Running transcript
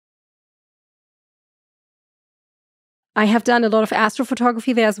I have done a lot of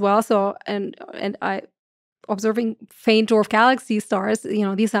astrophotography there as well. So, and I observing faint dwarf galaxy stars,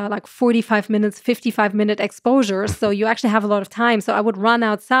 these are like 45 minutes, 55-minute exposures. So you actually have a lot of time. So I would run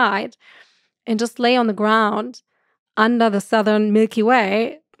outside and just lay on the ground under the southern Milky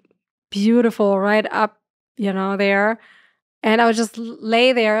Way, beautiful, right up, there. And I would just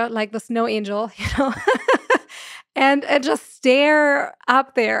lay there like the snow angel, and just stare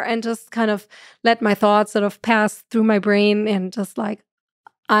up there and just kind of let my thoughts sort of pass through my brain and just like,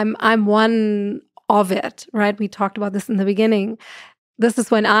 I'm one of it, right? We talked about this in the beginning. This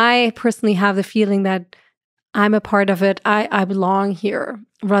is when I personally have the feeling that I'm a part of it. I belong here,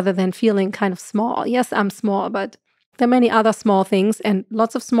 rather than feeling kind of small. Yes, I'm small, but there are many other small things, and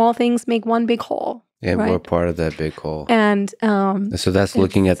lots of small things make one big whole. Yeah, right? we're part of that big whole. And so that's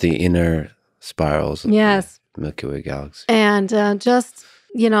looking at the inner spirals of the Milky Way galaxy. And just,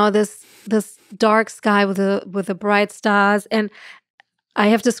 this dark sky with the bright stars. And I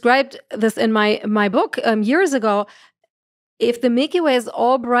have described this in my book years ago. If the Milky Way is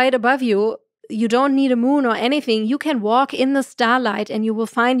all bright above you, you don't need a moon or anything. You can walk in the starlight and you will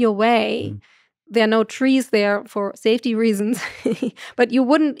find your way. There are no trees there for safety reasons, but you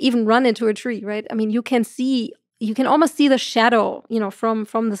wouldn't even run into a tree, right? I mean, you can almost see the shadow,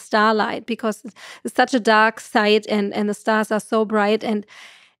 from the starlight, because it's such a dark sight and the stars are so bright. And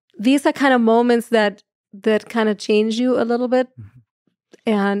these are kind of moments that kind of change you a little bit.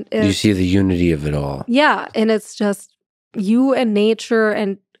 And you see the unity of it all. Yeah. And it's just you and nature,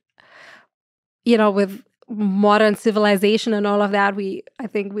 and, with modern civilization and all of that, I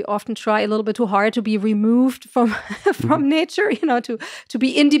think we often try a little bit too hard to be removed from nature, to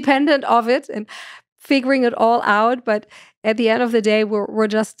be independent of it and figuring it all out. But at the end of the day, we're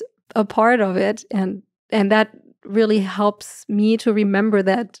just a part of it, and that really helps me to remember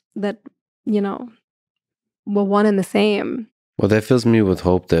that we're one and the same. Well, that fills me with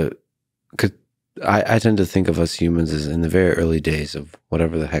hope that, because I tend to think of us humans as in the very early days of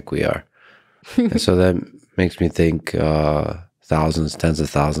whatever the heck we are. And so that makes me think thousands, tens of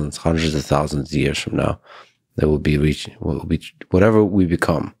thousands, hundreds of thousands of years from now, that whatever we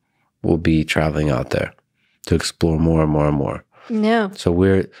become, we'll be traveling out there to explore more and more and more. Yeah. So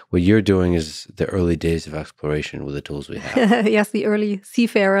what you're doing is the early days of exploration with the tools we have. Yes, the early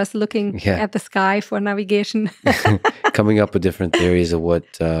seafarers looking at the sky for navigation. Coming up with different theories of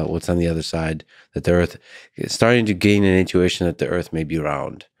what's on the other side, that the Earth is starting to gain an intuition that the Earth may be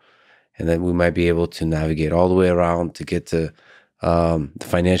round. And then we might be able to navigate all the way around to get to the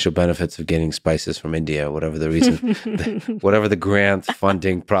financial benefits of getting spices from India, whatever the reason, whatever the grant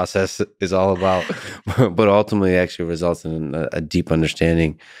funding process is all about. But ultimately, it actually results in a deep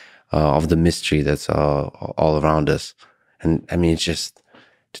understanding of the mystery that's all around us. And I mean, it's just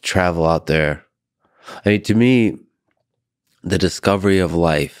to travel out there. I mean, to me, the discovery of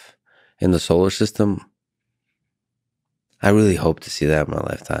life in the solar system, I really hope to see that in my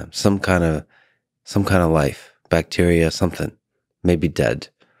lifetime. Some kind of life, bacteria, something, maybe dead,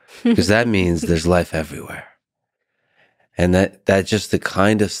 because that means there's life everywhere. And that's just the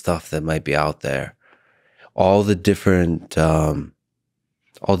kind of stuff that might be out there. All the different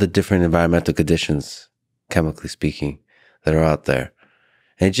environmental conditions, chemically speaking, that are out there.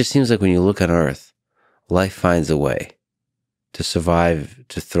 And it just seems like when you look on Earth, life finds a way to survive,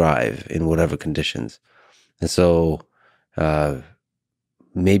 to thrive in whatever conditions. And so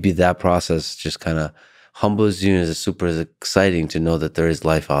maybe that process just kind of humbles you, and is super exciting to know that there is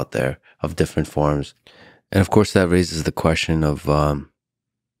life out there of different forms. And of course, that raises the question of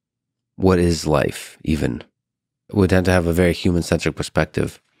what is life even? We tend to have a very human-centric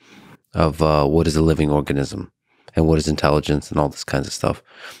perspective of what is a living organism and what is intelligence and all this kinds of stuff.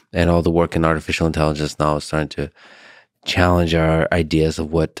 And all the work in artificial intelligence now is starting to challenge our ideas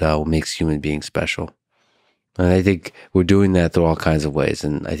of what makes human beings special. And I think we're doing that through all kinds of ways.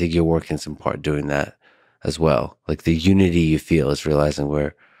 And I think your work in some part doing that as well. Like the unity you feel is realizing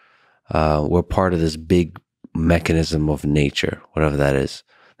we're part of this big mechanism of nature, whatever that is,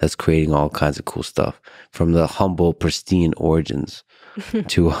 that's creating all kinds of cool stuff, from the humble, pristine origins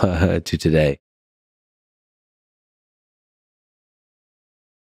to today.